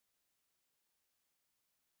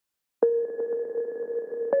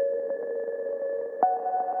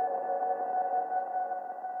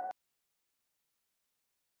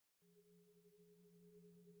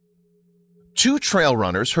Two trail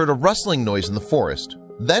runners heard a rustling noise in the forest,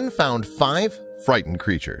 then found 5 frightened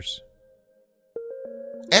creatures.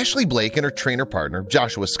 Ashley Blake and her trainer partner,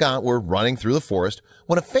 Joshua Scott, were running through the forest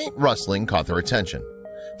when a faint rustling caught their attention.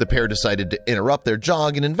 The pair decided to interrupt their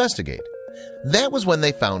jog and investigate. That was when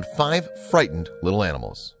they found 5 frightened little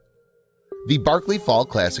animals. The Barkley Fall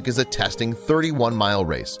Classic is a testing 31-mile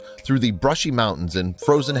race through the brushy mountains in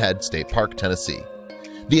Frozen Head State Park, Tennessee.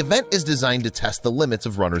 The event is designed to test the limits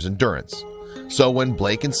of runners' endurance. So when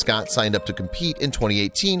Blake and Scott signed up to compete in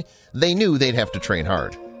 2018, they knew they'd have to train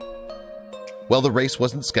hard. Well, the race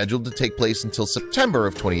wasn't scheduled to take place until September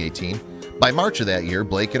of 2018. By March of that year,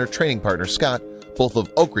 Blake and her training partner Scott, both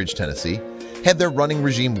of Oak Ridge, Tennessee, had their running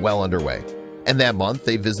regime well underway. And that month,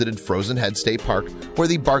 they visited Frozen Head State Park, where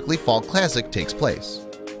the Barkley Fall Classic takes place.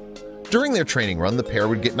 During their training run, the pair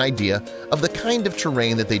would get an idea of the kind of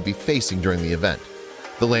terrain that they'd be facing during the event.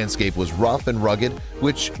 The landscape was rough and rugged,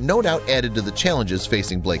 which no doubt added to the challenges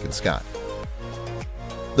facing Blake and Scott.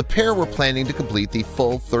 The pair were planning to complete the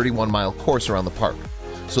full 31-mile course around the park,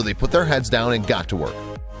 so they put their heads down and got to work.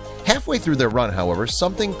 Halfway through their run, however,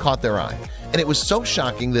 something caught their eye, and it was so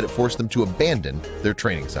shocking that it forced them to abandon their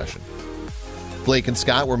training session. Blake and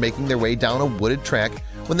Scott were making their way down a wooded track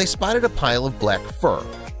when they spotted a pile of black fur.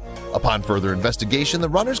 Upon further investigation, the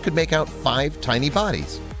runners could make out 5 tiny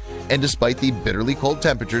bodies, and despite the bitterly cold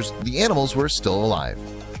temperatures, the animals were still alive.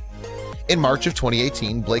 In March of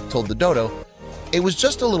 2018, Blake told the Dodo, "It was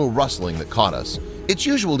just a little rustling that caught us. It's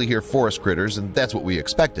usual to hear forest critters, and that's what we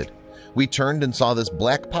expected. We turned and saw this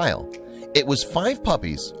black pile. It was 5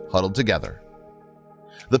 puppies huddled together."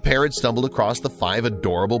 The pair had stumbled across the 5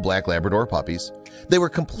 adorable black Labrador puppies. They were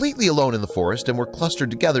completely alone in the forest and were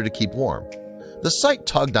clustered together to keep warm. The sight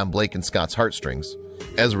tugged on Blake and Scott's heartstrings.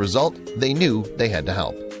 As a result, they knew they had to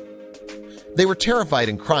help. "They were terrified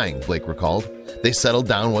and crying," Blake recalled. "They settled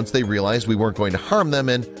down once they realized we weren't going to harm them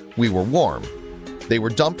and we were warm. They were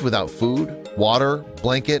dumped without food, water,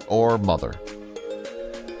 blanket, or mother."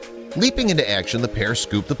 Leaping into action, the pair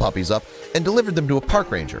scooped the puppies up and delivered them to a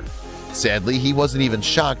park ranger. Sadly, he wasn't even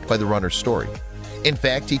shocked by the runner's story. In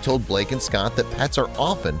fact, he told Blake and Scott that pets are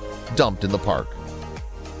often dumped in the park.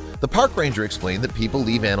 The park ranger explained that people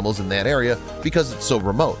leave animals in that area because it's so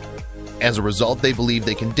remote. As a result, they believe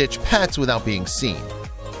they can ditch pets without being seen.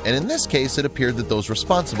 And in this case, it appeared that those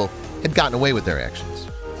responsible had gotten away with their actions.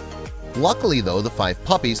 Luckily, though, the 5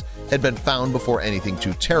 puppies had been found before anything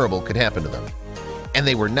too terrible could happen to them. And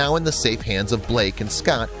they were now in the safe hands of Blake and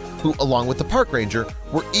Scott, who, along with the park ranger,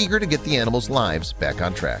 were eager to get the animals' lives back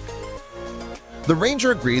on track. The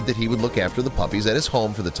ranger agreed that he would look after the puppies at his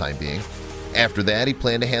home for the time being. After that, he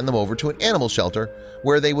planned to hand them over to an animal shelter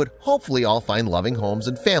where they would hopefully all find loving homes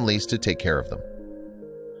and families to take care of them.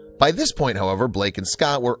 By this point, however, Blake and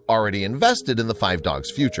Scott were already invested in the 5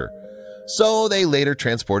 dogs' future, so they later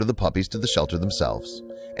transported the puppies to the shelter themselves.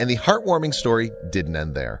 And the heartwarming story didn't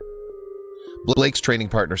end there. Blake's training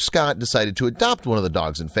partner Scott decided to adopt one of the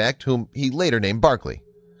dogs, in fact, whom he later named Barkley.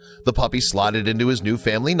 The puppy slotted into his new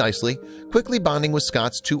family nicely, quickly bonding with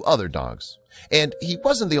Scott's 2 other dogs. And he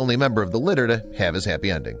wasn't the only member of the litter to have his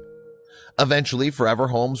happy ending. Eventually, forever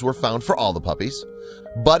homes were found for all the puppies,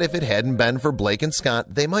 but if it hadn't been for Blake and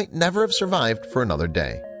Scott, they might never have survived for another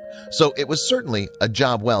day. So it was certainly a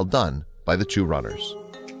job well done by the 2 runners.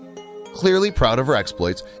 Clearly proud of her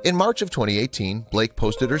exploits, in March of 2018, Blake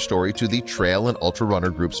posted her story to the Trail and Ultra Runner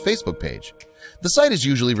Group's Facebook page. The site is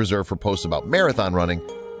usually reserved for posts about marathon running.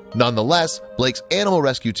 Nonetheless, Blake's animal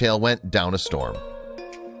rescue tale went down a storm.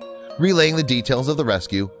 Relaying the details of the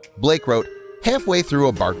rescue, Blake wrote, "Halfway through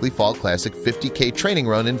a Barkley Fall Classic 50K training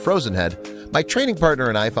run in Frozen Head, my training partner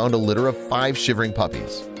and I found a litter of 5 shivering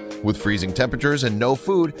puppies. With freezing temperatures and no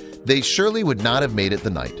food, they surely would not have made it the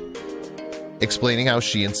night." Explaining how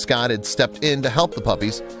she and Scott had stepped in to help the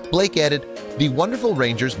puppies, Blake added, "The wonderful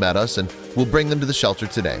rangers met us and will bring them to the shelter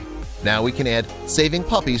today. Now we can add saving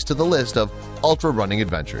puppies to the list of ultra running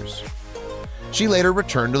adventures." She later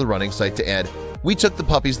returned to the running site to add, "We took the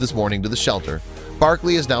puppies this morning to the shelter.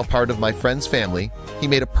 Barkley is now part of my friend's family. He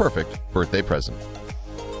made a perfect birthday present."